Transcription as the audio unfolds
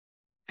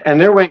And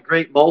there went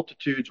great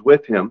multitudes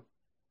with him.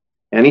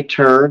 And he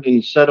turned and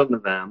he said unto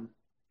them,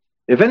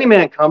 If any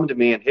man come to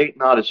me and hate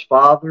not his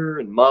father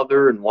and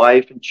mother and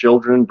wife and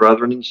children,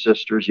 brethren and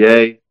sisters,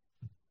 yea,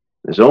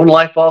 his own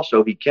life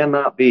also, he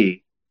cannot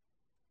be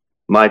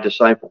my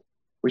disciple.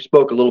 We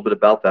spoke a little bit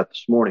about that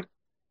this morning.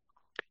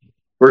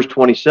 Verse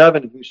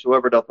 27,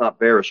 Whosoever doth not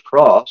bear his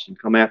cross and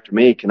come after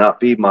me cannot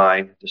be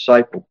my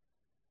disciple.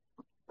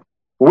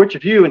 For which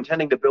of you,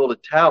 intending to build a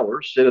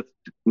tower, sitteth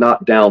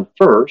not down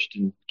first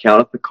and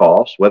counteth the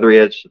cost, whether he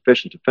had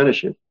sufficient to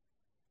finish it?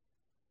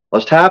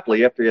 Lest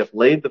haply, after he hath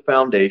laid the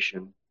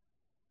foundation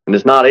and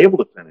is not able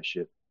to finish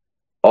it,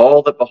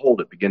 all that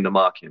behold it begin to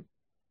mock him,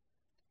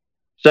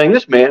 saying,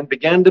 This man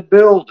began to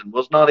build and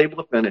was not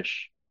able to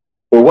finish.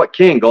 Or what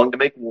king, going to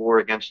make war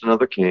against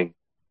another king,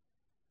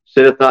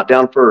 sitteth not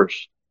down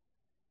first,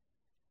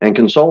 and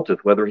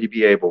consulteth whether he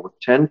be able with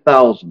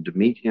 10,000 to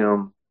meet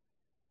him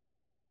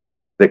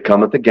that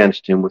cometh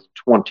against him with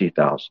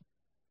 20,000?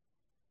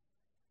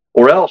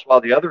 Or else, while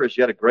the other is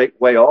yet a great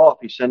way off,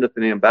 he sendeth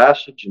an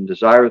ambassage and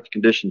desireth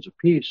conditions of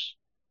peace.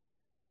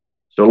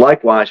 So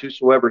likewise,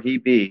 whosoever he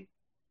be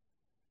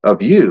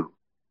of you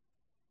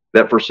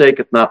that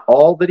forsaketh not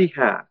all that he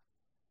hath,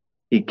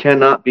 he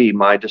cannot be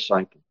my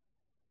disciple.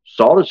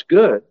 Salt is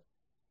good,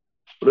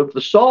 but if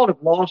the salt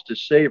have lost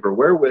his savor,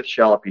 wherewith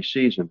shall it be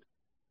seasoned?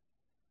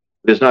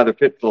 It is neither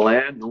fit for the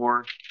land,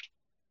 nor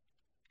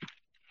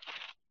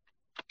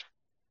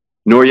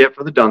yet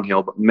for the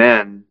dunghill, but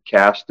men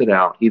cast it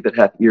out. He that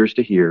hath ears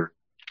to hear,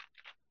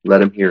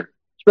 let him hear.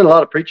 There's been a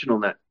lot of preaching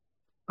on that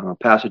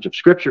passage of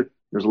Scripture.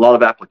 There's a lot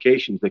of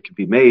applications that can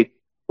be made.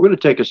 We're going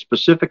to take a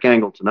specific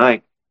angle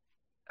tonight.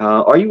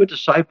 Are you a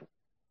disciple?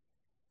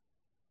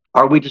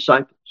 Are we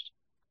disciples?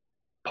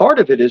 Part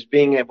of it is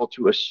being able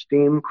to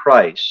esteem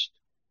Christ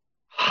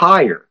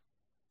higher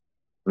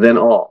than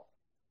all.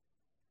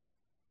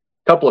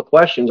 A couple of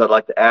questions I'd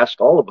like to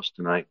ask all of us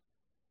tonight.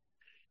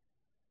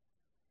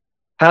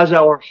 Has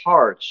our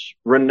hearts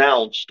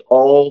renounced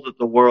all that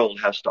the world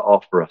has to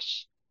offer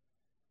us?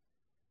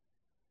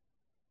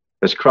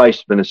 Has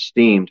Christ been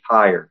esteemed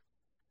higher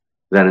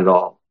than it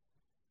all?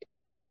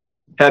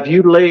 Have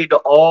you laid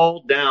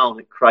all down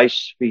at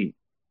Christ's feet?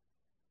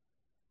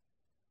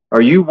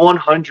 Are you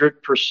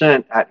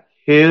 100% at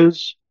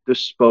his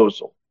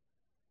disposal?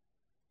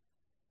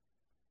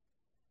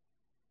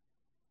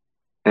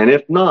 And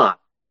if not,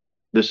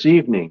 this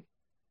evening,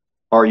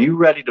 are you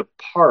ready to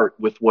part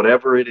with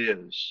whatever it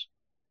is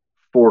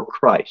for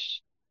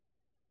Christ?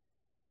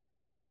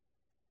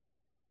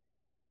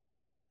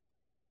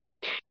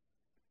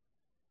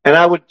 And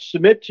I would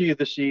submit to you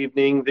this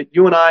evening that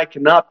you and I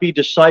cannot be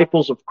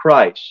disciples of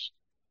Christ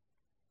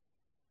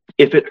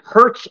if it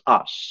hurts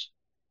us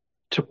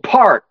to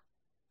part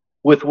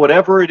with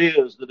whatever it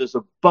is that is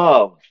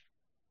above,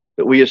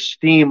 that we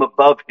esteem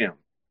above him.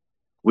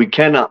 We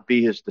cannot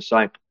be his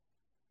disciple.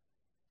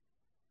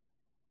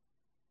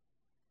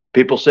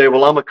 People say,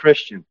 well, I'm a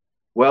Christian.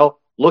 Well,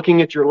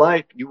 looking at your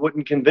life, you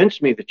wouldn't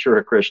convince me that you're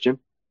a Christian.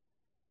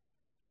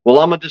 Well,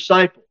 I'm a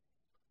disciple.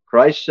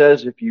 Christ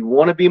says, if you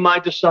want to be my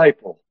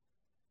disciple,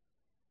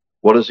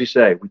 what does he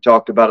say? We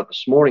talked about it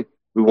this morning.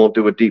 We won't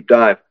do a deep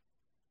dive.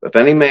 If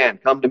any man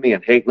come to me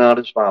and hate not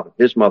his father,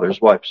 his mother,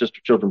 his wife, sister,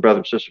 children,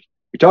 brothers, sisters.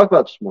 We talked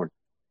about it this morning.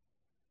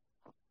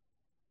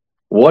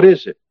 What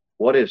is it?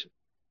 What is it?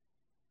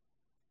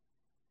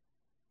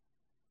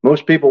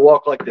 Most people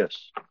walk like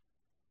this.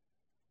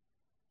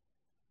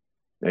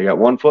 They got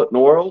 1 foot in the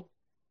world,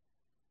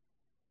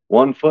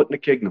 1 foot in the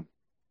kingdom.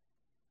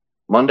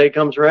 Monday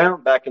comes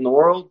around, back in the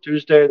world.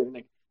 Tuesday,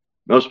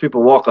 most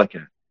people walk like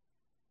that.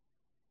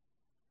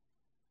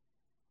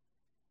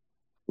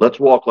 Let's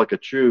walk like a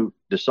true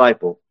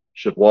disciple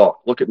should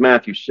walk. Look at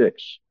Matthew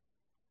 6.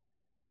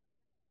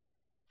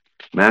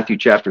 Matthew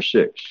chapter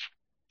 6.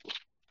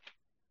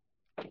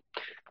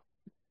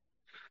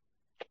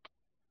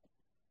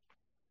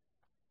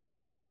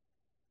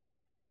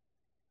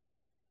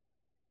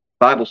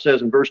 Bible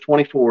says in verse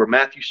 24,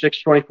 Matthew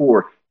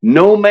 6:24,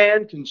 no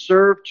man can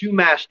serve two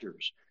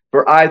masters,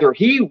 for either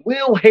he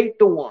will hate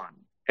the one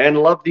and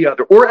love the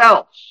other, or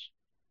else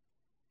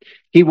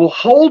he will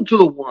hold to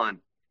the one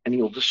and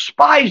he will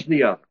despise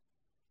the other.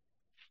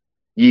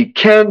 Ye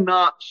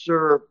cannot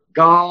serve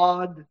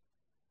God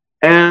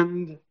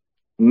and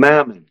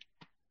mammon.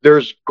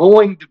 There's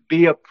going to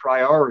be a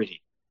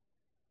priority.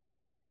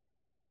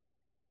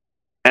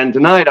 And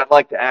tonight I'd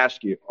like to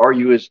ask you, are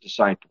you his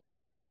disciple?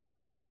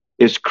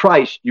 Is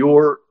Christ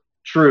your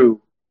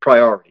true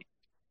priority?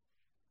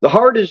 The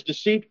heart is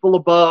deceitful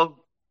above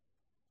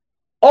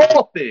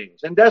all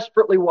things and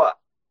desperately what?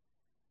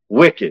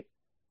 Wicked.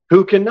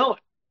 Who can know it?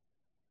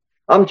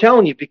 I'm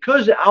telling you,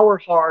 because our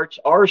hearts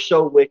are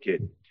so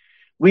wicked,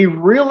 we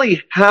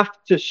really have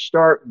to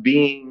start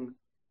being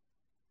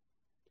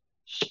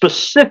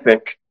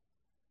specific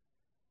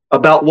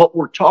about what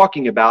we're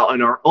talking about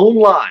in our own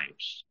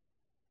lives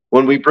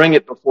when we bring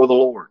it before the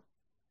Lord.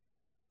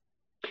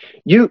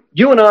 You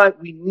and I,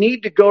 we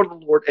need to go to the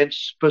Lord and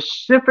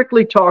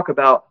specifically talk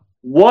about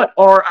what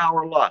are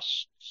our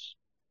lusts?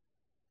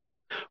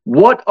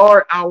 What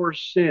are our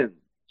sins?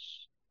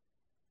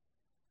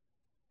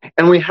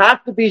 And we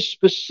have to be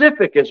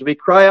specific as we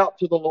cry out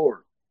to the Lord.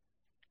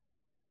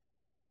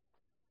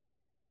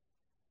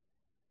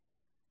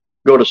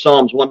 Go to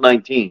Psalms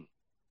 119.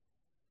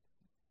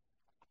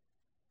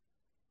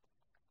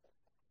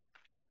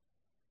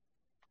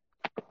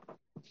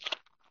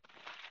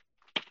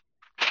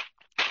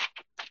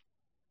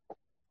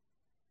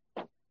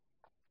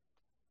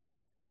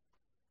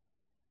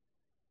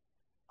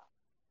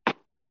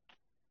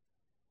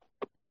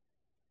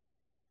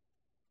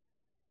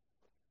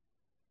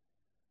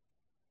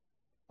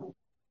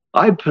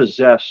 I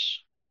possess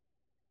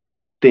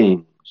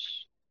things.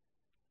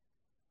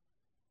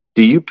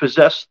 Do you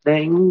possess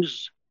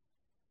things?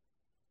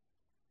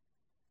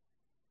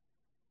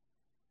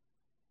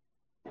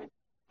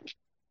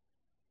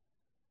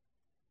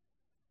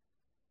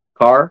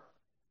 Car,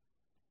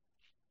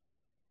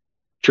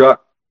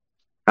 truck,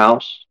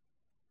 house,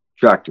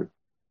 tractor,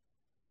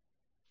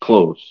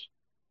 clothes,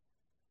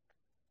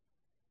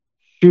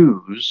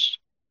 shoes.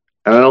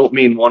 And I don't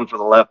mean one for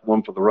the left,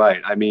 one for the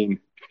right. I mean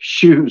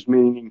shoes,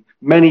 meaning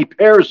many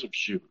pairs of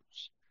shoes.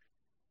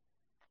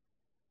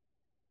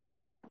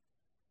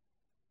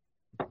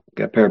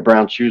 Got a pair of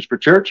brown shoes for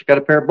church. Got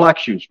a pair of black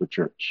shoes for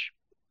church.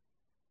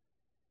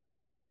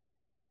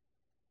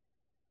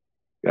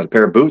 Got a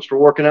pair of boots for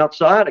working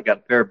outside. I got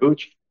a pair of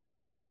boots,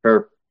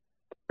 pair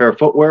of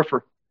footwear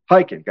for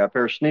hiking. Got a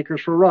pair of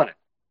sneakers for running.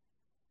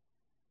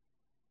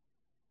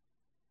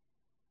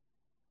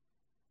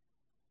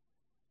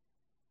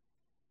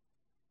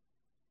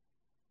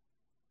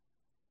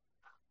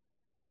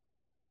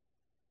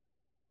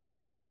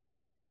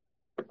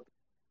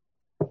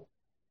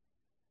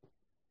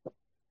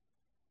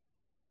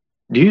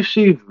 Do you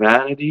see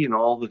vanity in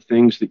all the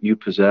things that you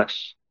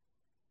possess?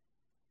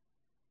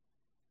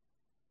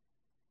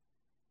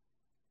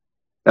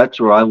 That's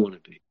where I want to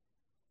be.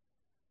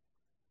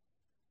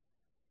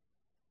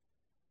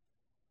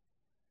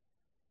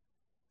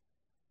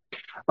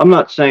 I'm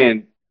not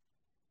saying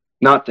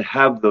not to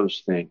have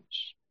those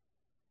things,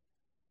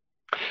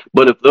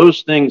 but if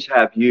those things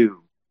have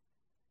you,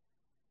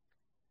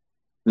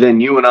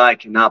 then you and I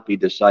cannot be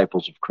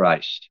disciples of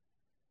Christ.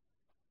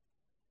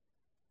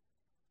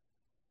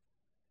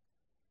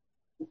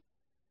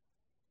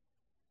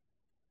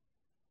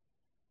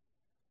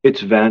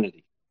 It's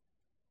vanity,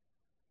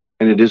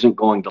 and it isn't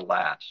going to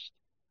last.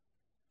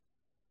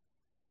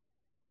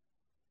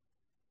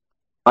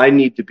 I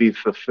need to be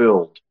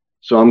fulfilled,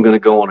 so I'm going to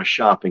go on a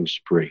shopping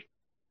spree.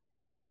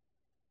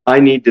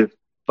 I need to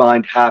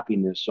find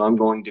happiness, so I'm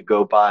going to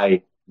go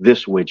buy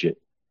this widget.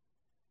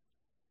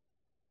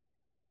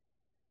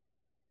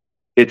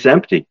 It's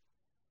empty.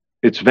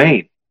 It's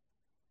vain.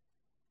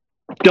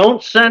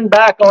 Don't send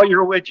back all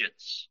your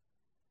widgets.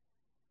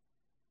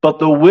 But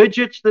the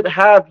widgets that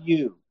have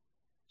you,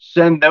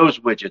 send those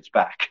widgets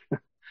back.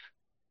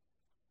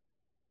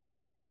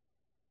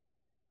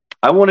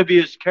 I want to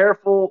be as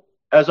careful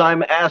as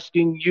I'm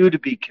asking you to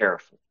be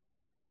careful.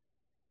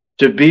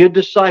 To be a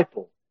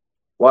disciple.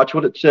 Watch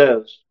what it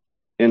says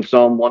in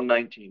Psalm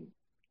 119.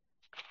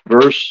 You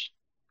want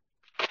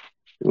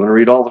to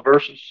read all the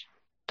verses?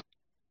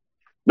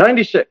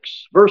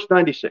 96, verse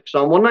 96.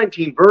 Psalm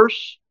 119,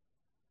 verse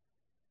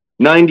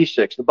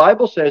 96. The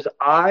Bible says,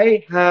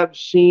 I have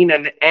seen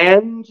an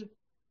end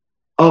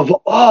of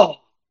all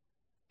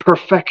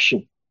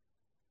perfection.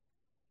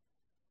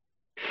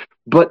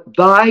 But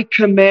thy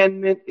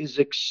commandment is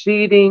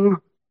exceeding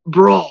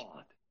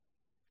broad.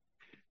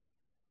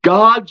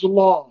 God's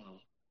law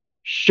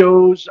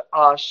shows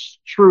us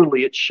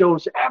truly, it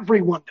shows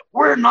everyone that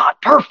we're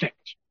not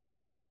perfect.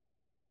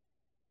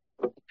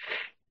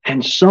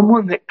 And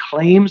someone that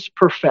claims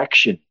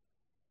perfection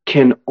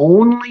can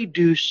only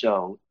do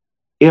so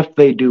if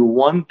they do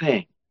one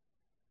thing.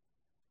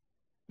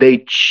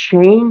 They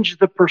change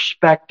the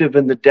perspective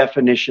and the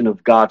definition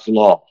of God's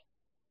law.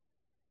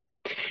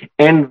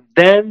 And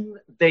then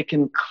they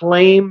can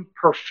claim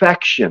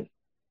perfection.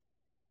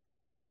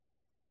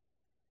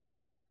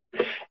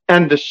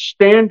 And the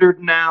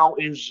standard now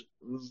is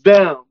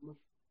them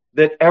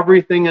that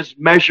everything is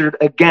measured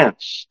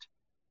against.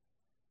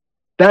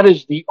 That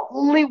is the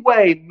only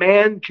way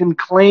man can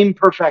claim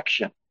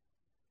perfection.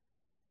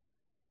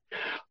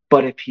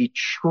 But if he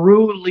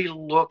truly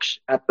looks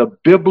at the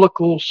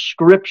biblical,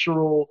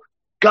 scriptural,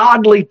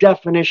 godly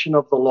definition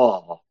of the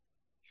law,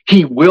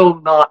 he will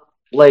not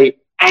lay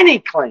any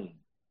claim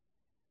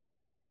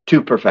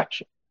to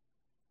perfection.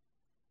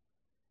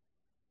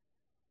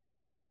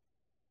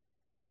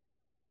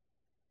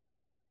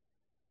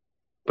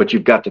 But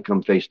you've got to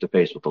come face to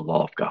face with the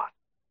law of God.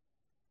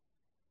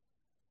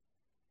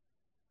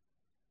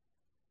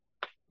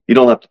 You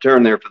don't have to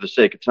turn there for the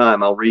sake of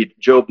time. I'll read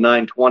Job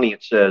 9:20.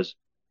 It says,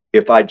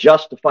 if I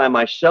justify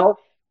myself,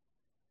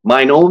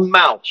 mine own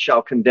mouth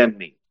shall condemn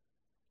me.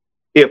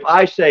 If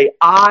I say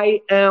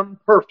I am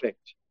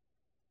perfect,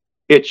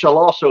 it shall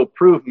also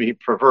prove me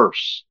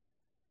perverse.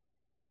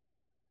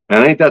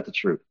 And ain't that the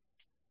truth?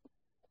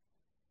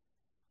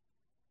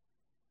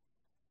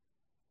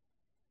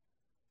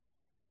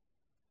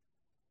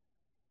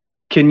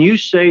 Can you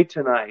say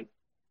tonight,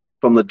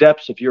 from the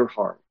depths of your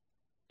heart,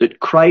 that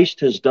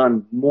Christ has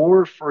done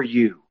more for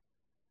you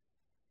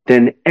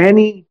than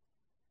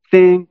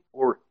anything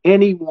or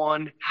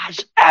anyone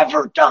has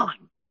ever done.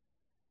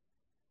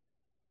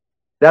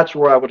 That's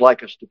where I would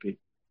like us to be.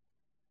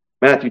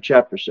 Matthew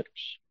chapter 6.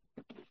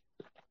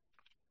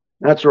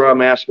 That's where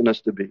I'm asking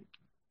us to be.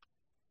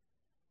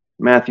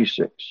 Matthew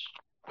 6.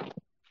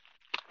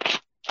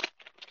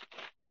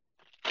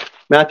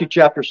 Matthew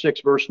chapter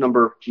 6, verse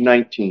number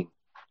 19.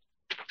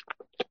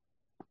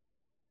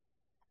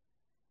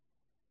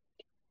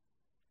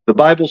 The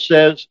Bible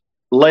says,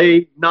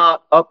 lay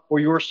not up for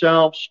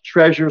yourselves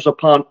treasures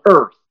upon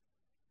earth,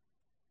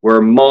 where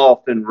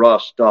moth and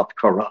rust doth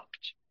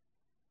corrupt,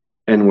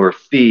 and where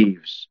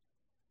thieves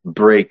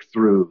break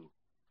through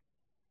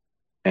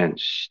and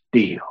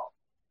steal.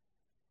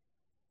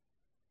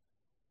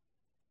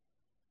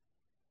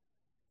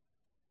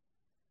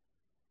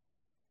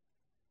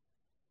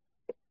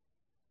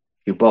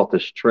 You bought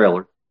this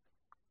trailer,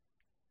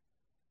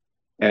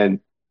 and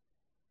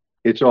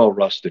it's all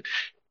rusted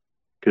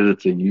because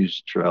it's a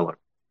used trailer.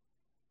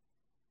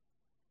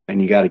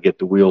 And you got to get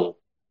the wheel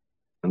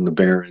and the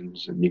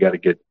bearings, and you got to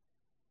get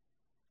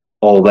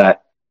all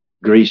that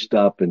greased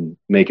up and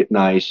make it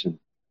nice. And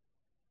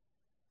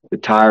the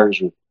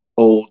tires are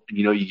old.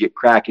 You get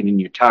cracking in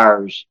your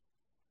tires.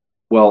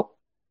 Well,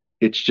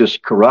 it's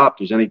just corrupt.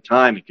 There's any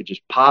time it could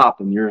just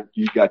pop, and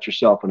you got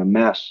yourself in a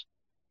mess.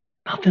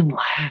 Nothing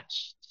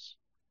lasts.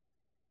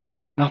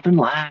 Nothing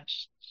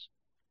lasts.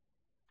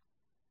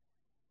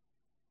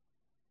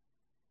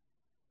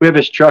 We have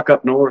this truck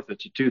up north.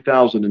 It's a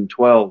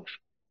 2012.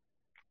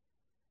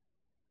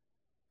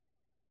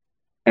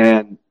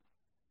 And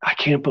I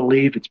can't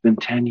believe it's been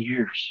 10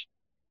 years.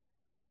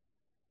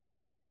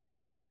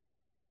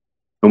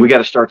 And we got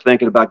to start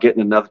thinking about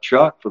getting another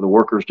truck for the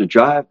workers to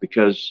drive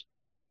because,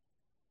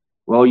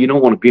 well, you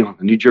don't want to be on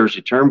the New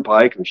Jersey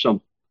Turnpike or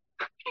some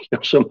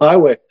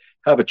highway,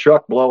 have a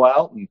truck blow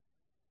out, and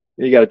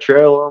you got a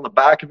trailer on the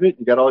back of it.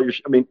 You got all your,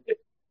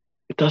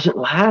 it doesn't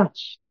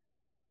last.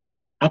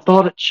 I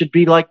thought it should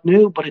be like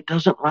new, but it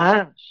doesn't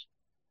last.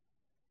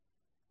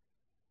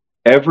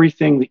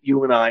 Everything that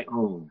you and I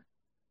own,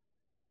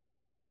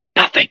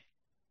 nothing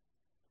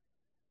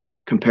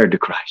compared to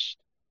Christ.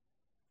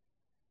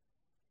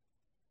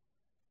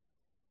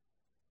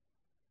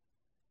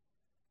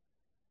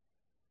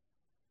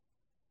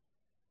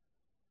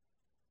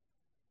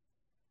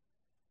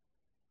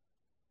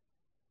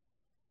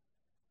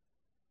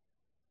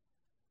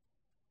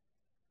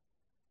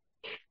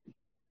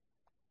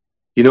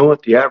 You know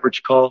what the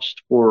average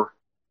cost for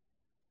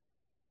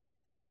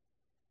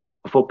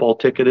a football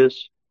ticket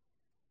is?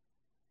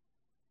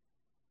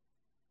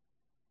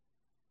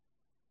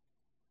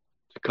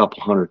 It's a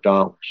couple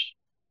 $100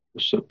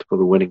 for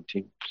the winning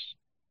teams.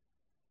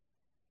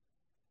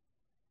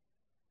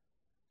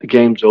 The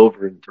game's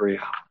over in 3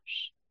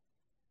 hours.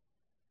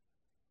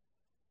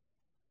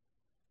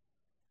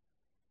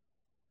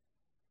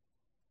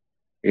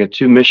 I got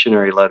 2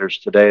 missionary letters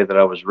today that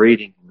I was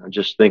reading. I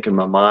just think in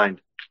my mind,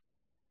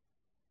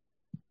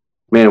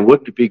 man,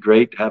 wouldn't it be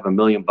great to have $1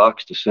 million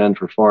to send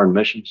for foreign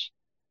missions?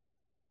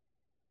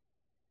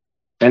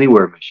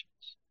 Anywhere missions.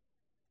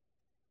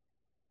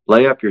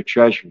 Lay up your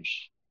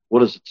treasures.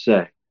 What does it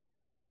say?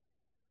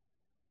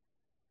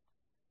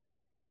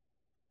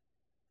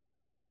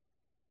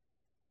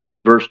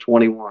 Verse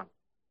 21.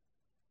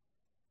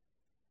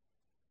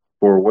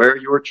 For where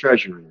your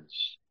treasure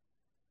is,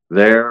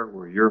 there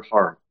will your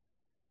heart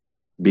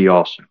be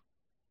also.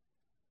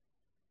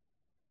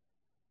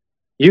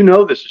 You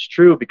know this is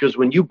true because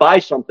when you buy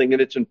something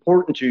and it's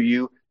important to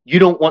you, you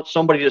don't want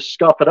somebody to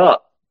scuff it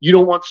up. You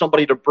don't want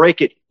somebody to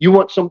break it. You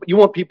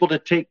want people to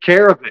take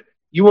care of it.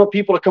 You want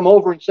people to come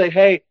over and say,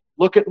 hey,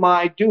 look at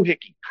my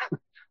doohickey.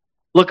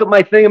 Look at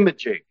my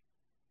thingamajig.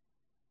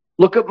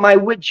 Look at my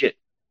widget.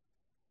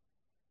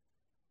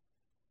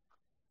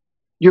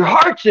 Your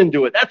heart's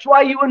into it. That's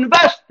why you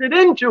invested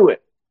into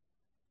it.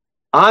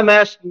 I'm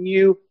asking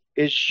you,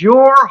 is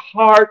your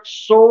heart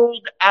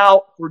sold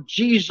out for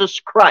Jesus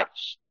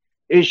Christ?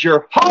 Is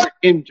your heart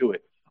into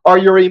it? Are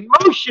your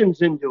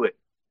emotions into it?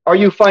 Are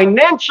you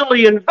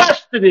financially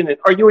invested in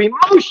it? Are you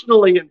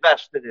emotionally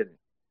invested in it?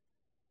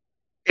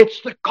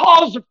 It's the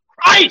cause of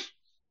Christ.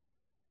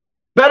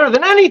 Better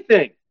than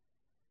anything.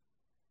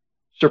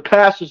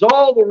 Surpasses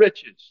all the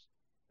riches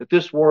that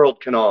this world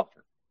can offer.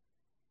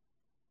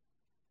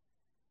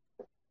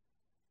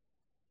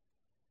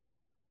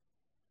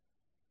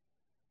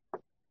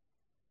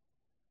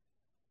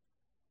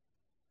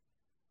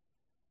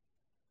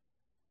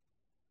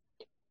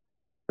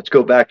 Let's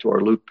go back to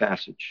our Luke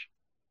passage.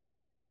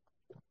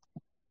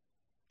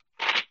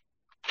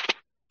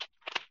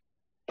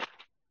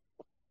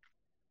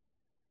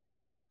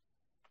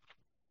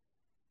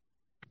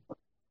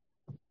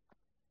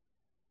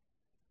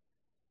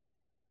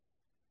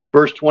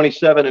 Verse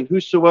 27, and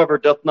whosoever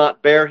doth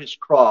not bear his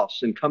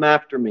cross and come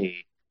after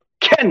me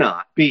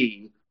cannot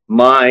be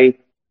my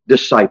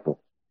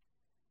disciple.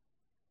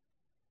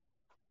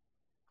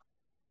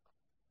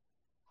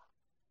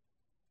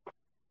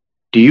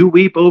 Do you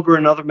weep over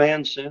another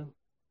man's sin?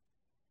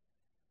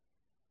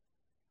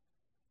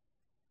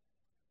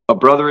 a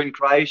brother in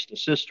Christ, a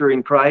sister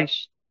in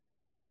Christ,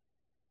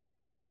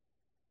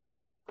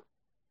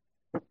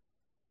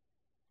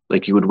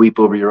 like you would weep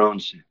over your own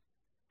sin.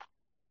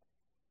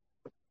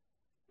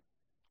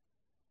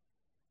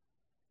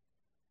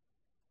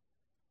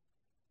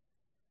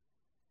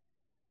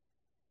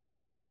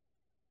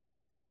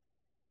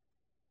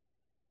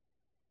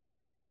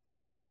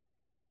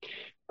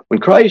 When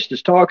Christ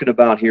is talking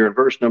about here in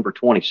verse number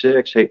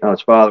 26, hate not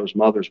his father, his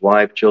mother, his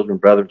wife, children,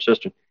 brother, and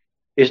sister,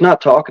 he's not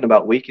talking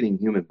about weakening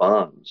human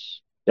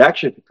bonds. It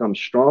actually becomes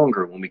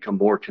stronger when we become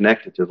more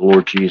connected to the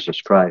Lord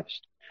Jesus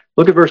Christ.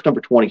 Look at verse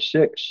number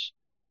 26,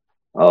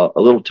 a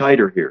little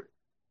tighter here.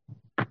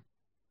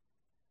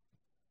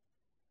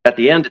 At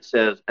the end it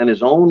says, and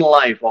his own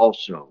life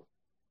also.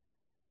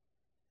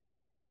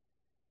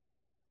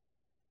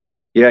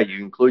 Yeah,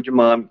 you include your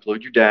mom,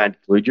 include your dad,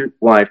 include your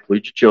wife,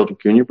 include your children,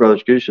 include your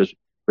brothers, include your sisters,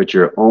 but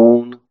your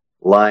own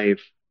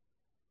life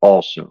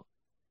also.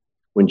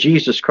 When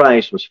Jesus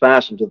Christ was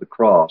fastened to the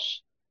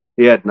cross,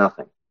 he had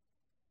nothing.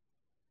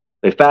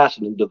 They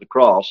fastened him to the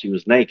cross. He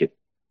was naked.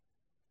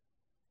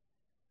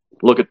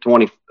 Look at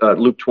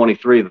Luke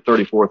 23, the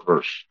 34th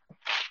verse.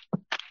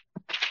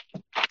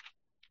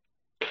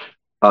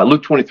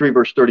 Luke 23,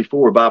 verse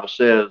 34, the Bible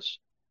says,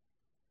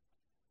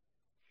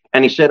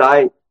 and he said,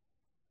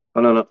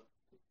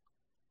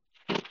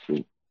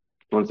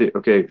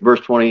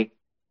 verse 20,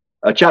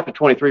 chapter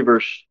 23,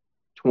 verse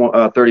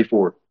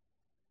 34.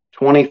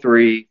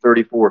 23,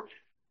 34.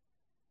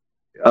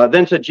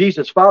 Then said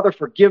Jesus, Father,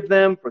 forgive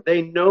them, for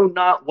they know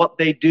not what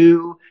they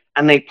do.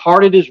 And they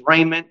parted his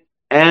raiment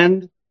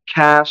and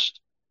cast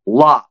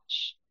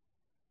lots.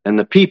 And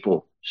the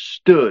people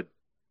stood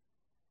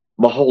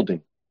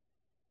beholding.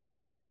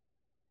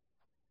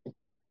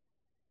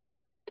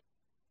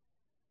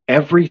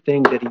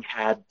 Everything that he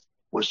had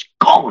was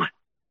gone.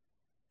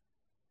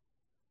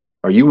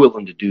 Are you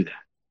willing to do that?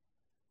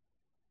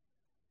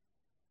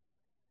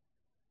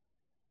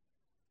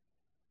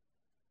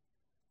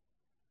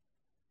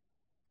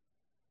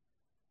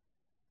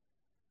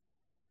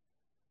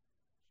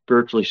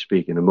 Spiritually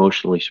speaking,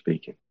 emotionally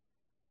speaking,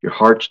 your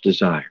heart's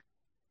desire.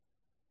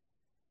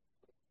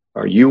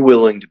 Are you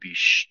willing to be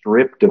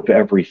stripped of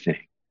everything?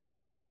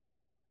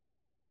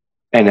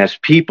 And as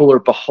people are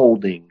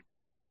beholding,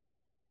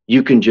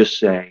 you can just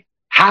say,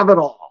 have it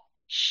all.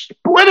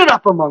 Split it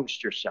up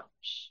amongst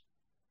yourselves.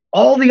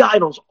 All the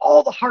idols,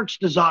 all the heart's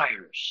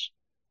desires.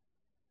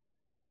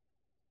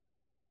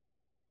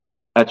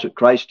 That's what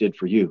Christ did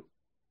for you.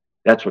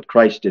 That's what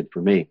Christ did for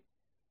me.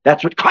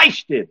 That's what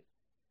Christ did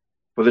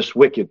for this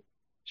wicked,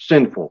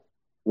 sinful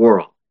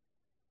world.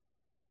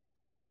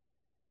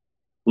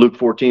 Luke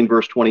 14,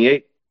 verse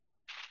 28.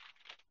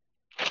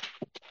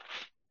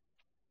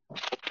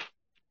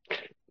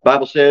 The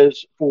Bible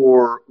says,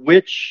 for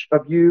which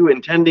of you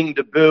intending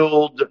to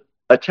build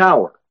a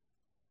tower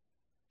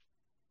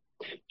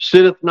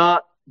sitteth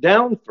not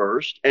down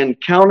first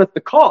and counteth the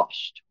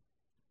cost,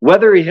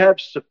 whether he have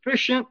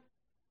sufficient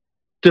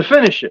to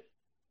finish it?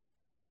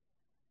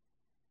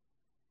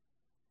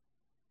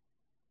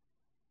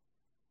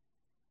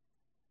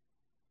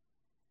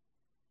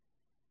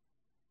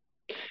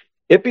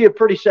 It'd be a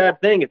pretty sad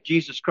thing if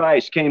Jesus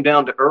Christ came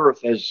down to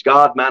earth as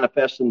God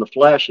manifest in the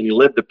flesh and he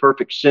lived a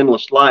perfect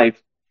sinless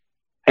life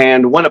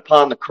and went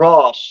upon the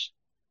cross,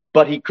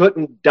 but he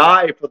couldn't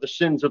die for the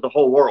sins of the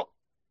whole world.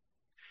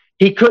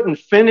 He couldn't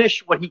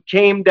finish what he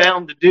came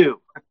down to do.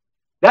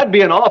 That'd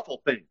be an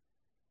awful thing.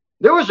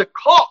 There was a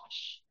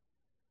cost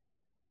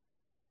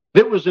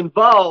that was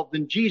involved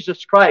in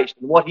Jesus Christ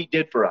and what he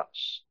did for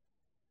us.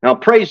 Now,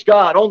 praise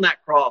God, on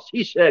that cross,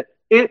 he said,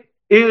 it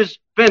is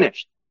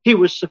finished. He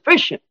was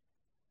sufficient.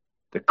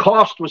 The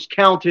cost was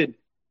counted,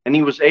 and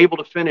he was able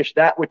to finish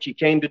that which he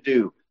came to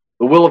do.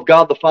 The will of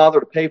God the Father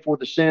to pay for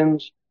the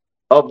sins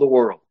of the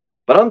world.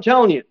 But I'm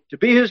telling you, to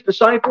be his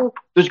disciple,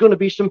 there's going to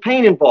be some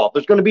pain involved.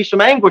 There's going to be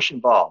some anguish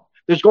involved.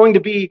 There's going to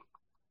be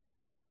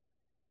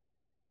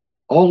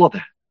all of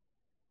that.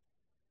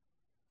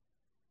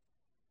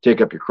 Take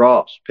up your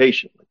cross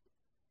patiently,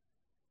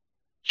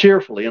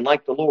 cheerfully, and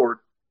like the Lord,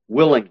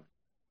 willingly.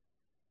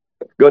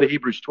 Go to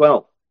Hebrews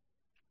 12.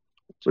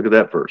 Let's look at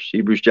that verse.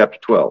 Hebrews chapter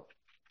 12.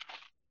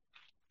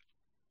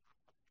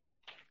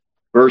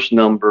 Verse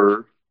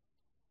number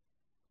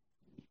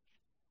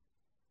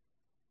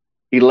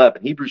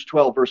 11. Hebrews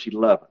 12, verse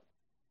 11.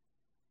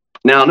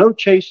 Now, no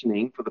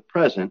chastening for the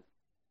present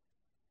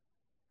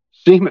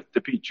seemeth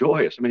to be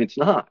joyous. I mean, it's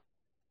not.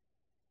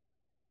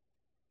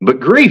 But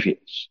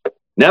grievous.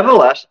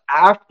 Nevertheless,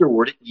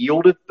 afterward it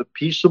yieldeth the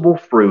peaceable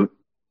fruit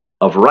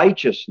of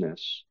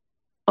righteousness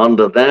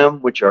unto them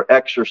which are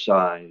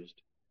exercised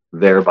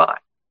thereby.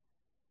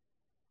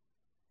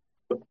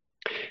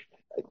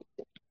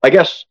 I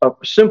guess a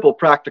simple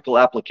practical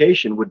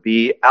application would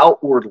be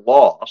outward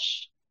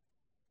loss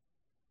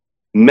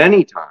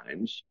many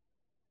times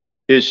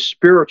is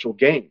spiritual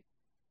gain.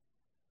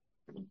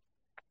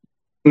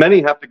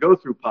 Many have to go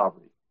through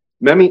poverty.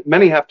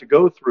 Many have to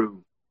go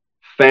through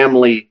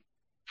family,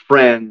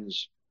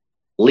 friends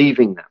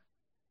leaving them.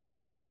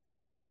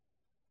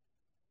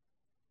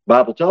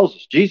 Bible tells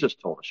us, Jesus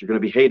told us, you're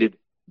going to be hated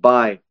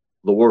by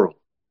the world.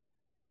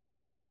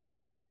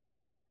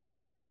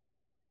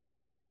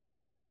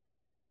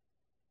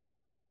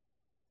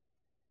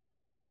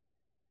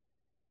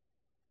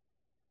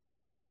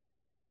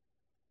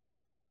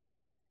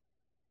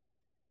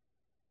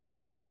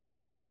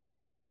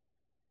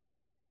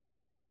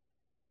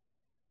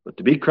 But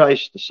to be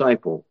Christ's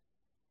disciple,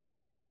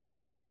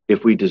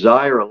 if we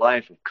desire a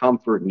life of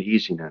comfort and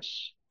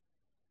easiness,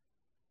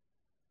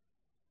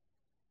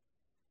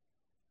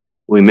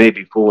 we may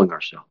be fooling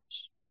ourselves.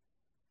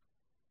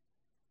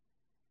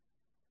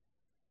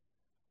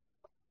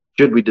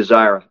 Should we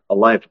desire a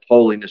life of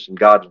holiness and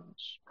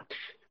godliness?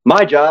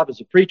 My job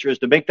as a preacher is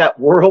to make that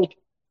world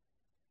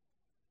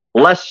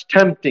less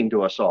tempting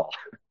to us all.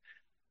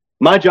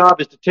 My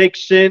job is to take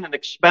sin and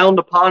expound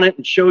upon it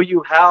and show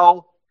you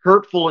how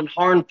hurtful and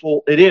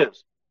harmful it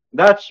is.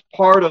 That's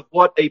part of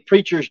what a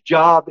preacher's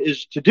job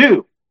is to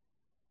do.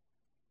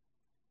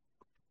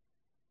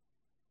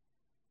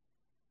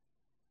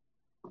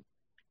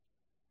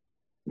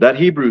 That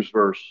Hebrews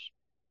verse,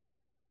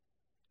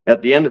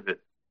 at the end of it,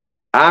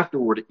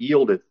 afterward it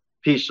yieldeth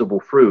peaceable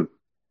fruit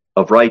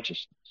of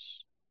righteousness.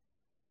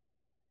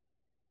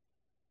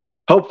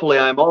 Hopefully,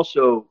 I'm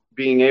also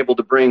being able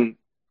to bring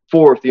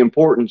forth the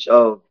importance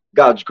of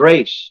God's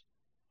grace,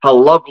 how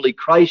lovely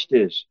Christ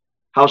is,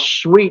 how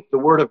sweet the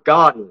Word of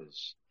God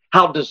is,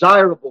 how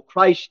desirable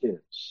Christ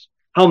is,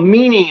 how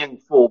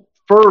meaningful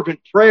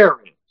fervent prayer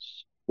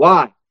is.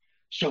 Why?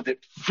 So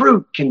that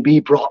fruit can be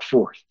brought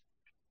forth.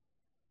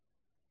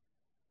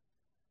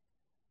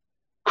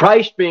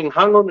 Christ being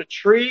hung on a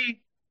tree,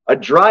 a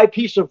dry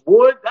piece of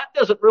wood, that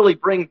doesn't really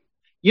bring,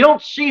 you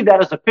don't see that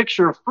as a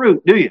picture of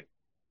fruit, do you?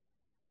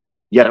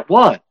 Yet it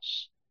was.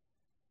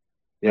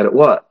 Yet it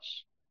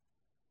was.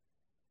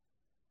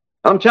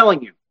 I'm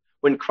telling you,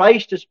 when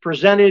Christ is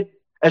presented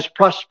as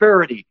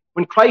prosperity,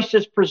 when Christ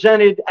is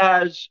presented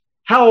as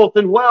health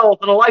and wealth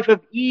and a life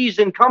of ease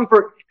and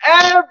comfort,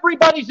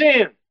 everybody's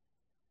in.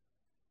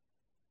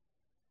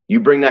 You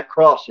bring that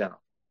cross out.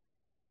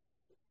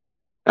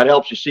 That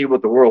helps you see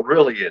what the world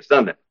really is,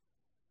 doesn't it?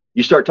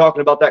 You start talking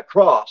about that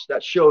cross,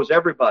 that shows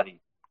everybody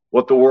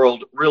what the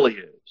world really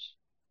is.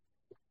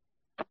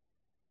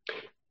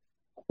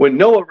 When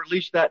Noah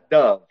released that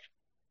dove,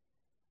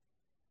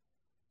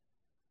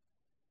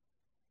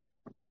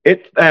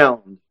 it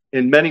found,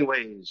 in many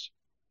ways,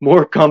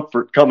 more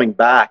comfort coming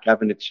back,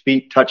 having its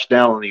feet touch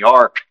down on the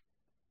ark.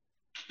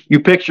 You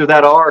picture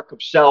that ark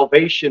of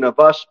salvation, of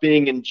us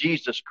being in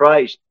Jesus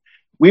Christ.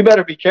 We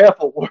better be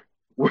careful.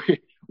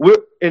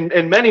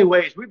 In many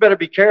ways, we better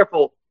be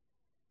careful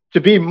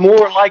to be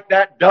more like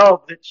that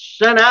dove that's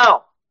sent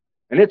out.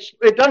 And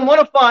it doesn't want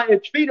to find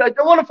its feet. It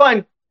don't want to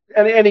find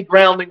any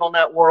grounding on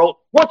that world.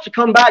 It wants to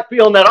come back, be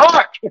on that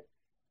ark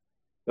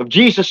of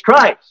Jesus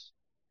Christ.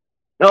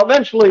 Now,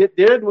 eventually it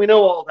did. We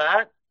know all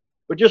that.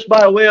 But just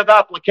by way of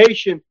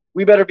application,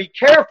 we better be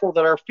careful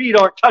that our feet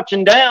aren't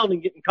touching down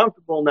and getting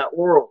comfortable in that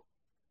world.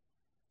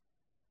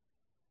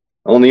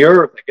 On the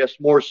earth, I guess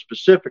more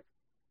specific.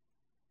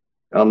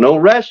 Now, no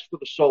rest for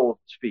the sole of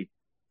its feet.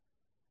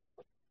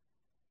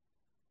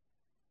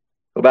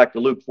 Go back to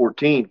Luke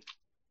 14.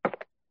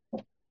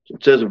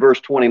 It says in verse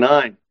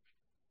 29,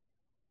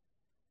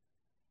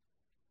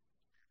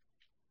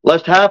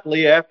 lest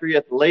haply after he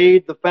hath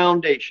laid the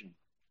foundation.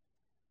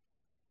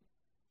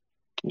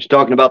 He's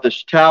talking about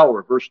this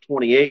tower, verse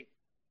 28,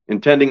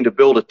 intending to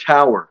build a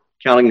tower,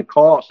 counting the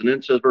cost. And then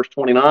it says, verse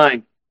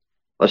 29,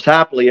 lest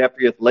haply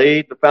after he hath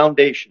laid the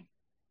foundation,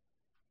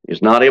 he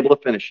is not able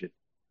to finish it.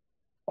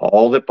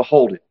 All that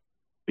behold it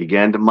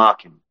began to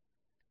mock him.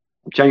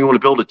 I'm telling you, want to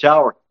build a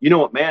tower. You know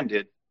what man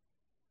did.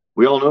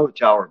 We all know the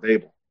Tower of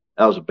Babel.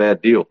 That was a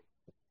bad deal.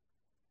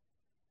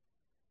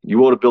 You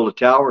want to build a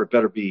tower, it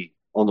better be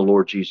on the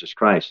Lord Jesus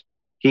Christ.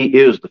 He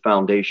is the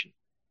foundation.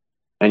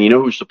 And you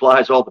know who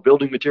supplies all the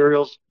building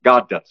materials?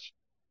 God does.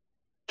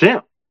 It's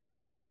Him.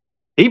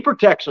 He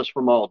protects us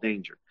from all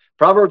danger.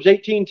 Proverbs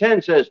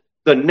 18:10 says,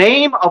 the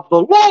name of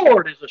the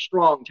Lord is a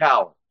strong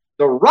tower.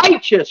 The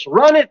righteous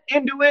runneth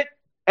into it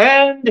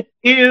and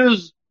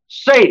is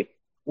safe.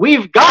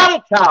 We've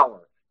got a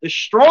tower. The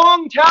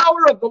strong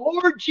tower of the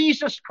Lord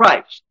Jesus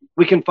Christ.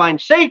 We can find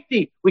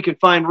safety. We can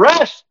find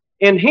rest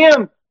in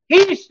Him.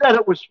 He said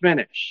it was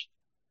finished.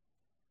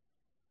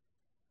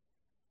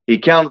 He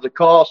counted the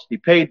cost. He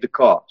paid the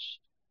cost.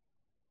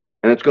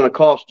 And it's going to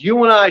cost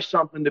you and I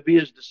something to be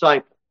His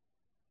disciple.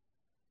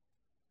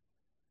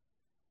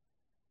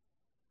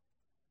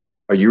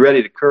 Are you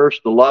ready to curse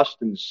the lust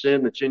and the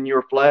sin that's in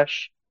your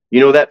flesh? You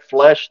know that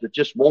flesh that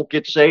just won't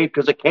get saved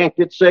because it can't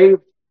get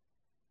saved?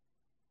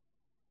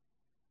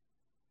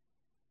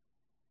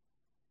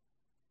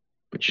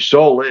 But your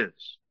soul is.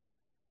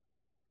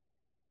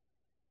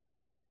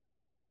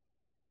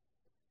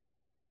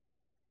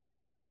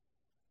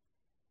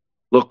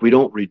 Look, we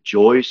don't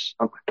rejoice.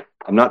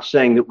 I'm not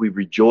saying that we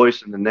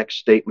rejoice in the next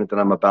statement that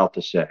I'm about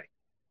to say.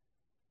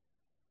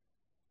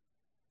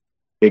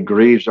 It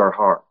grieves our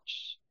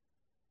hearts.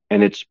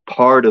 And it's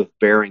part of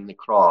bearing the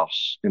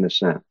cross, in a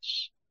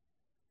sense.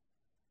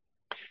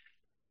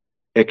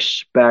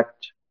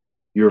 Expect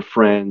your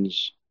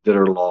friends that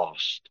are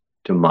lost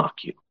to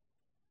mock you.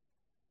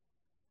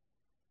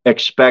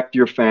 Expect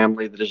your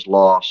family that is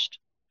lost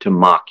to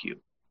mock you.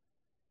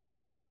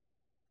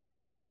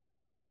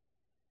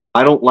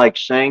 I don't like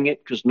saying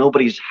it because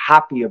nobody's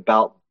happy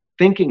about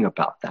thinking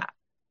about that.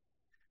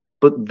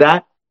 But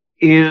that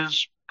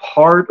is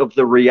part of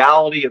the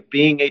reality of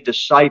being a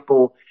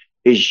disciple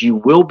is you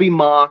will be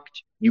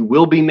mocked, you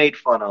will be made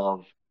fun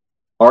of.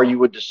 Are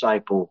you a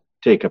disciple?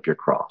 Take up your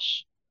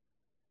cross.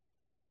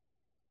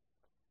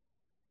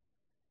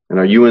 And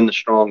are you in the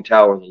strong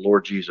tower of the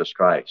Lord Jesus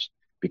Christ?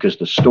 Because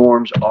the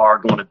storms are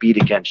going to beat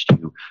against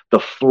you. The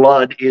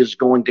flood is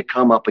going to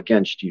come up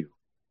against you.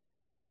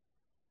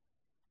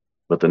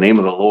 But the name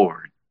of the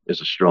Lord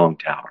is a strong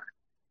tower.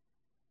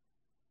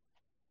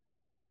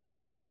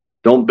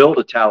 Don't build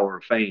a tower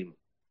of fame.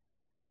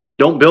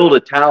 Don't build a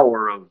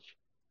tower of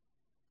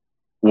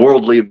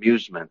worldly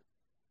amusement.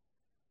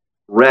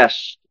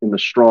 Rest in the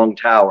strong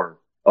tower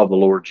of the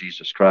Lord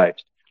Jesus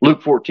Christ.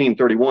 Luke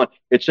 14:31,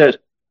 it says,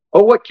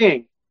 "Oh, what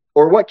king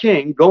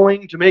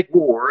going to make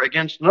war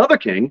against another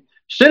king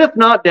sitteth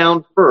not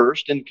down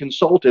first and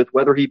consulteth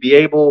whether he be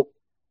able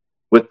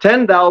with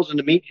 10,000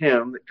 to meet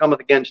him that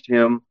cometh against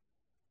him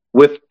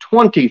with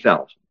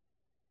 20,000.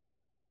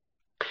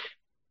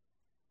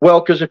 Well,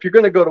 because if you're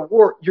going to go to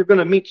war, you're going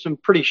to meet some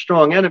pretty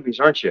strong enemies,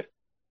 aren't you?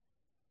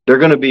 They're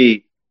going to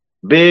be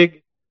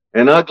big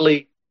and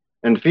ugly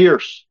and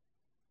fierce.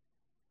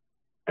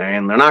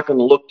 And they're not going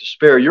to look to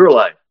spare your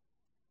life.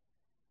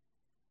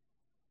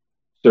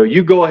 So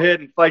you go ahead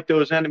and fight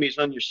those enemies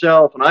on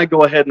yourself, and I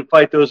go ahead and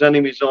fight those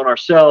enemies on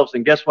ourselves,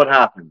 and guess what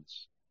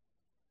happens?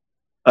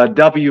 A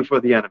W for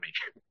the enemy.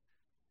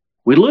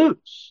 We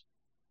lose.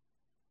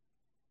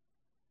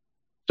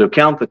 So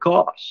count the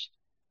cost.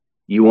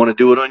 You want to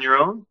do it on your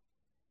own?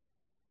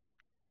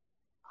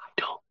 I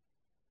don't.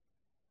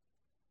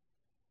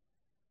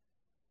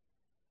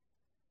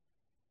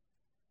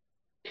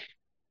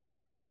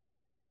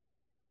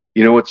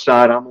 You know what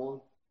side I'm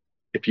on?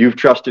 If you've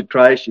trusted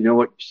Christ, you know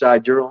what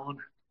side you're on?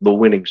 The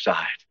winning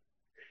side.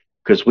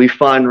 Because we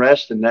find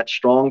rest in that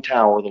strong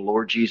tower, the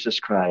Lord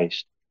Jesus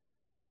Christ.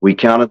 We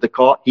counted the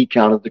cost. He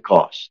counted the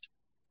cost.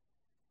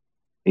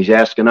 He's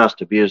asking us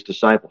to be his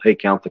disciple. Hey,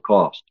 count the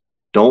cost.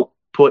 Don't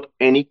put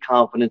any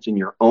confidence in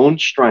your own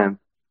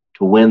strength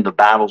to win the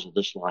battles of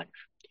this life.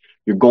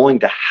 You're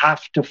going to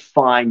have to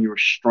find your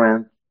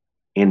strength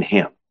in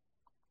him.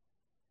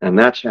 And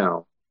that's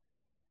how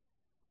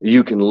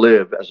you can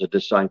live as a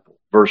disciple.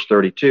 Verse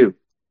 32.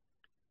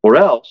 Or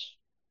else,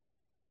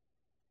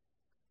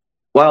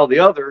 while the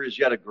other is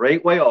yet a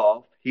great way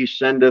off, he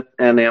sendeth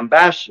an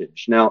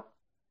ambassage. Now,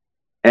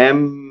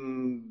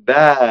 ambassage.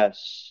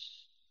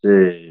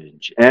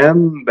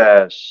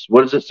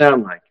 What does it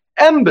sound like?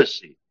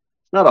 Embassy.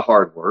 It's not a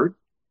hard word.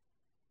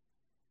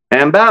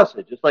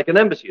 Ambassage. It's like an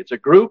embassy. It's a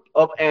group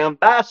of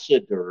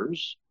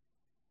ambassadors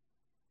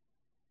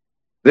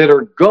that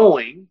are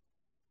going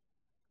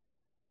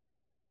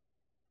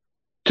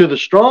to the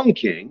strong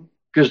king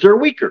because they're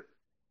weaker.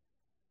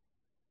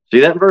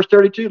 See that in verse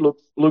 32,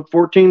 Luke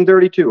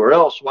 14:32. Or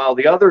else, while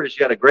the other is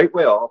yet a great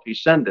way off, he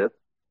sendeth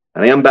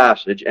an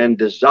ambassage and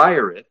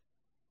desireth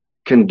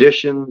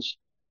conditions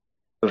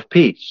of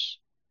peace.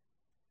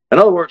 In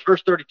other words,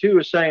 verse 32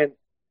 is saying,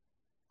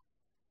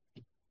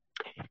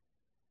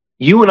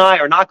 you and I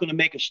are not going to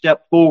make a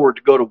step forward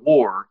to go to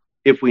war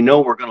if we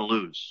know we're going to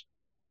lose.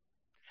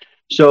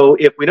 So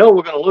if we know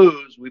we're going to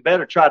lose, we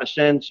better try to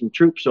send some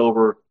troops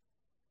over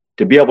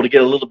to be able to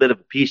get a little bit of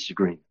a peace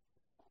agreement.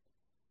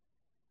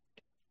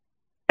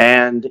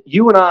 And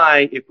you and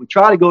I, if we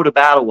try to go to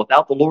battle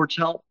without the Lord's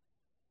help,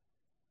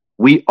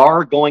 we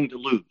are going to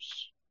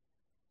lose.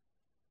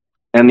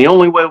 And the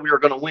only way we are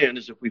going to win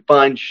is if we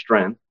find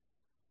strength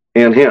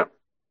in him.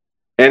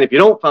 And if you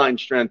don't find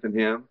strength in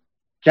him,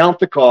 count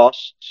the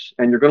costs,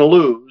 and you're going to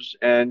lose,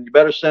 and you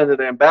better send an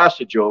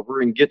ambassage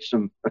over and get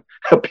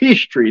a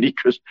peace treaty,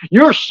 because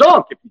you're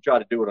sunk if you try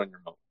to do it on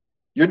your own.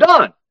 You're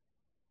done.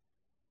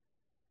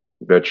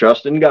 You better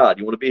trust in God.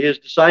 You want to be his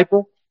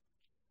disciple?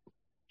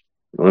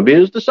 You want to be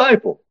his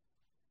disciple?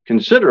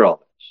 Consider all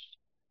this.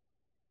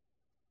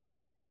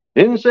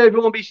 He didn't say if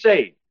you want to be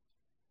saved.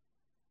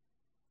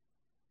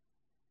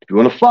 If you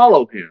want to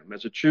follow him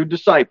as a true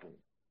disciple,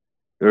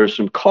 there is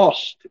some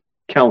cost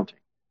counting.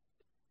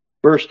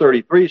 Verse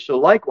 33, so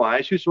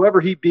likewise,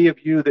 whosoever he be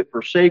of you that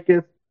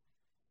forsaketh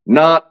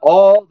not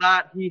all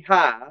that he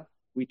hath,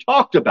 we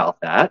talked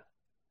about that.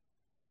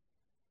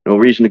 No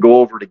reason to go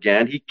over it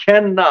again. He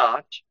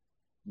cannot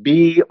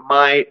be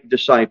my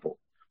disciple.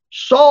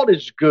 Salt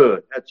is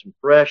good. Had some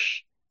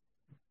fresh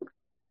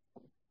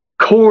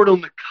corn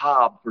on the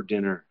cob for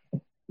dinner.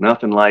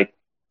 Nothing like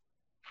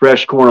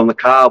fresh corn on the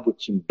cob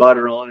with some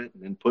butter on it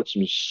and then put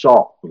some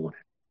salt on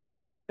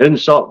it. Isn't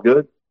salt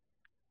good?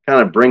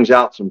 Kind of brings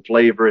out some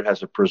flavor. It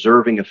has a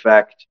preserving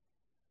effect.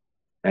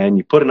 And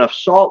you put enough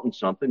salt in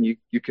something,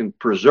 you can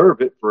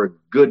preserve it for a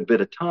good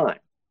bit of time.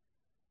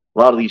 A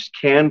lot of these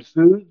canned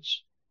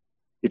foods,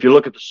 if you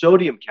look at the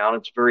sodium count,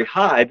 it's very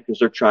high because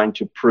they're trying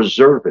to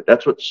preserve it.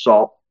 That's what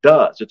salt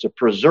does. It's a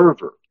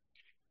preserver.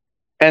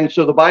 And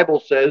so the Bible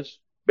says,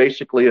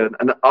 basically an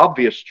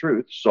obvious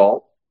truth,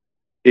 salt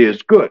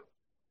is good.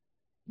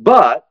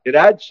 But it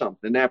adds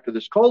something after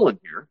this colon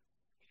here.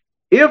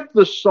 If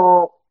the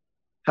salt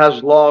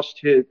has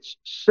lost its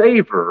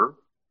savor,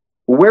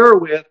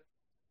 wherewith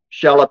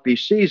shall it be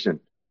seasoned?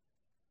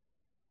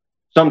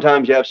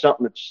 Sometimes you have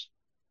something that's,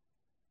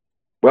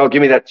 well,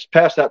 give me that,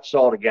 pass that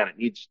salt again. It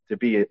needs to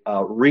be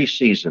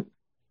re-seasoned.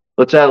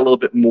 Let's add a little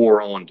bit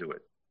more onto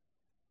it.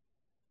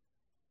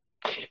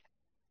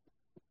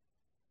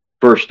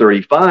 Verse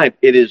 35,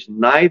 it is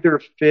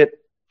neither fit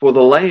for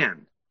the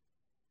land.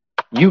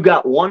 You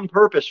got one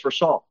purpose for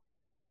salt.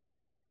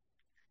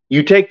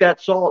 You take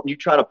that salt and you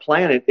try to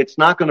plant it, it's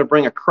not going to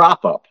bring a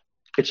crop up.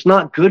 It's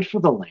not good for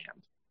the land.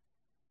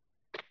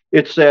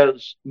 It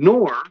says,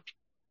 nor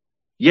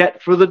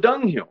yet for the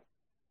dunghill.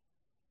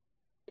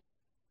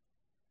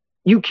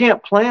 You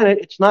can't plant it.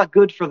 It's not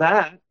good for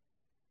that.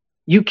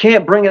 You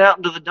can't bring it out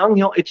into the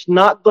dunghill. It's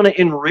not going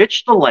to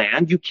enrich the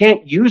land. You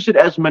can't use it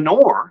as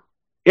manure.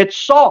 It's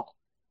salt.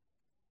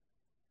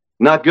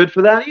 Not good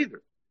for that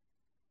either.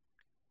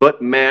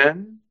 But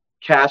men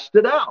cast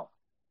it out.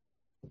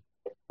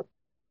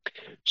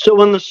 So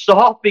when the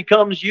salt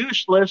becomes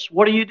useless,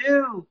 what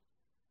do?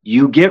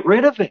 You get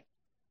rid of it.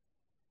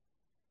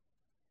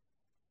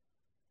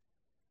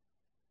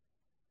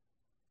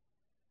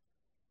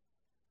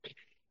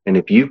 And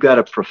if you've got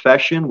a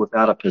profession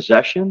without a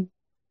possession,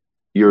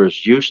 you're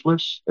as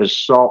useless as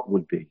salt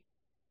would be.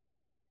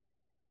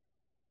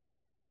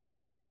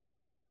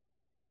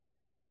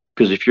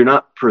 Because if you're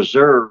not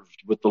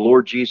preserved with the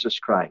Lord Jesus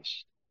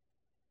Christ,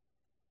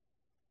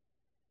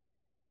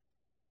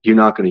 you're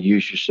not going to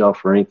use yourself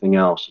for anything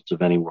else that's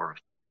of any worth.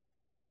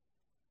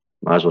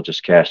 Might as well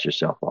just cast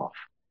yourself off.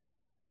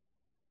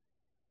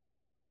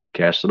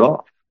 Cast it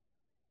off.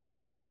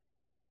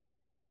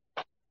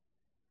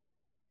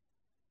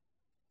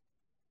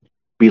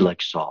 Be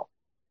like salt.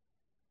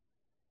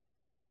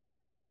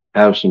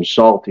 Have some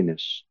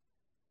saltiness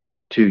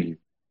to you.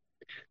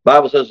 The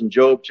Bible says in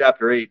Job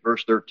chapter 8,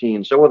 verse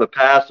 13, so are the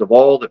paths of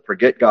all that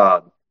forget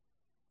God,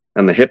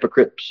 and the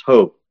hypocrite's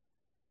hope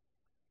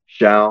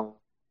shall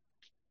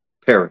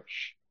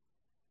perish.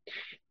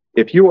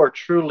 If you are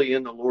truly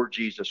in the Lord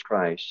Jesus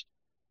Christ,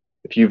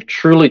 if you've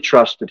truly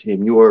trusted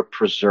him, you are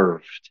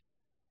preserved.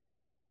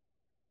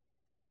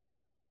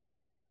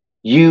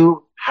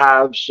 You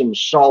have some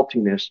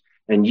saltiness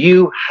and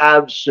you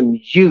have some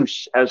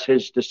use as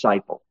his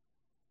disciple.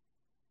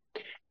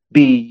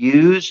 Be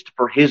used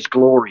for his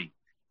glory.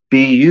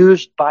 Be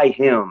used by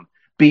him.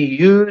 Be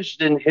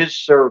used in his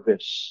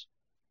service.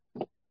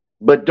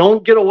 But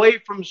don't get away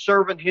from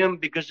serving him,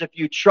 because if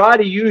you try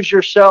to use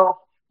yourself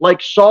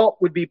like salt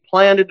would be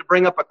planted to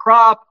bring up a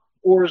crop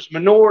or as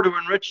manure to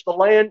enrich the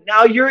land,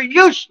 now you're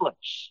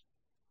useless.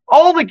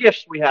 All the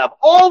gifts we have,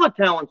 all the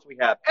talents we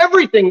have,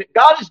 everything that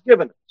God has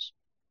given us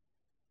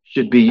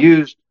should be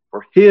used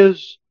for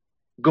his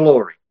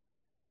glory.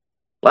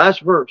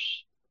 Last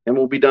verse, and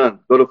we'll be done.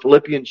 Go to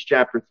Philippians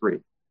chapter 3.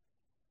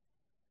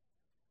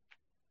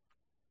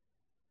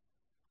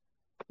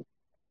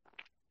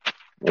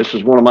 This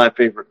is one of my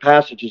favorite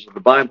passages of the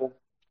Bible.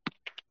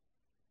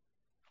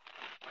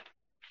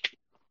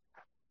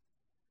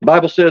 The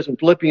Bible says in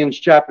Philippians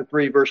chapter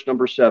 3, verse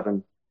number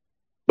 7,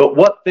 but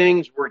what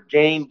things were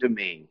gained to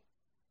me,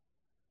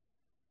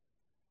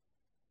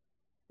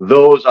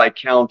 those I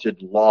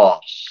counted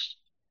loss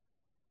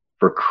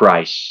for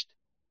Christ.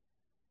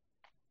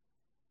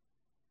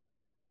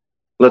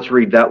 Let's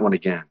read that one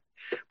again.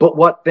 But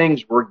what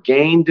things were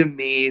gained to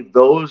me,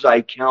 those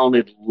I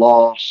counted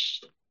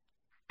loss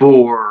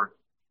for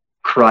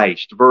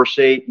Christ. Verse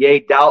 8, yea,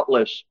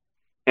 doubtless,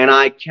 and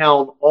I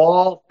count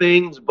all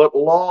things but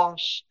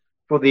loss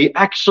for the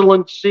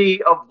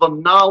excellency of the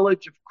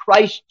knowledge of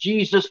Christ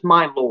Jesus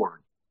my Lord,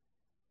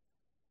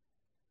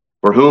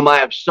 for whom I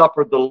have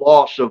suffered the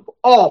loss of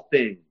all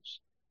things,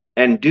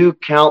 and do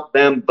count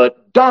them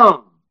but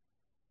dung,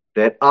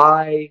 that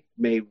I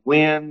may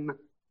win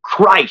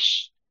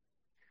Christ.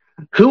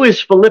 Who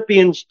is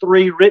Philippians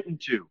 3 written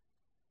to?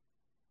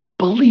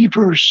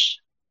 Believers.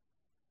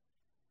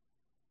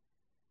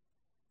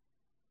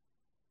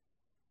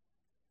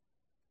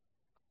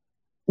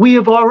 We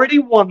have already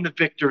won the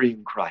victory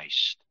in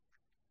Christ.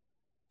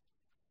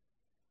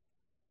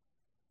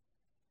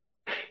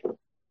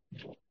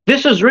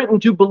 This is written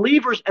to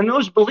believers, and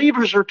those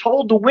believers are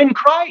told to win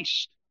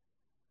Christ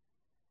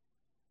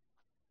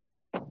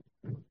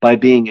by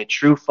being a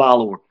true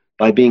follower,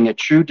 by being a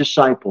true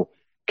disciple.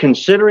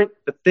 Considering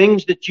the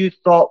things that you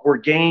thought were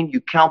gain,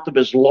 you count them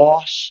as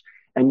loss,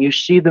 and you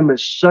see them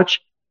as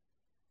such.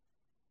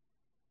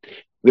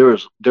 They're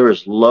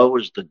as low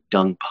as the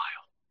dung pile,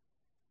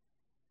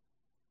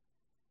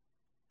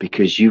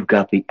 because you've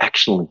got the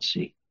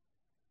excellency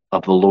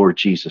of the Lord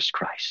Jesus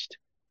Christ.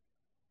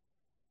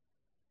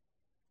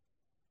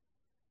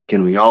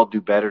 Can we all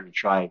do better to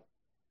try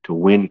to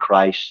win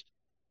Christ,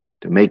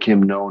 to make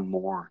him known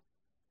more,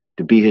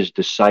 to be his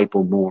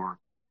disciple more?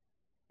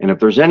 And if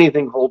there's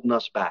anything holding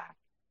us back,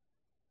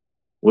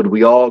 would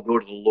we all go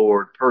to the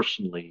Lord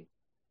personally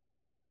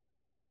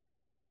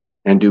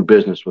and do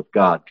business with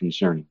God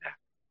concerning that.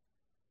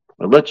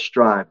 But let's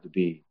strive to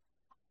be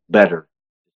better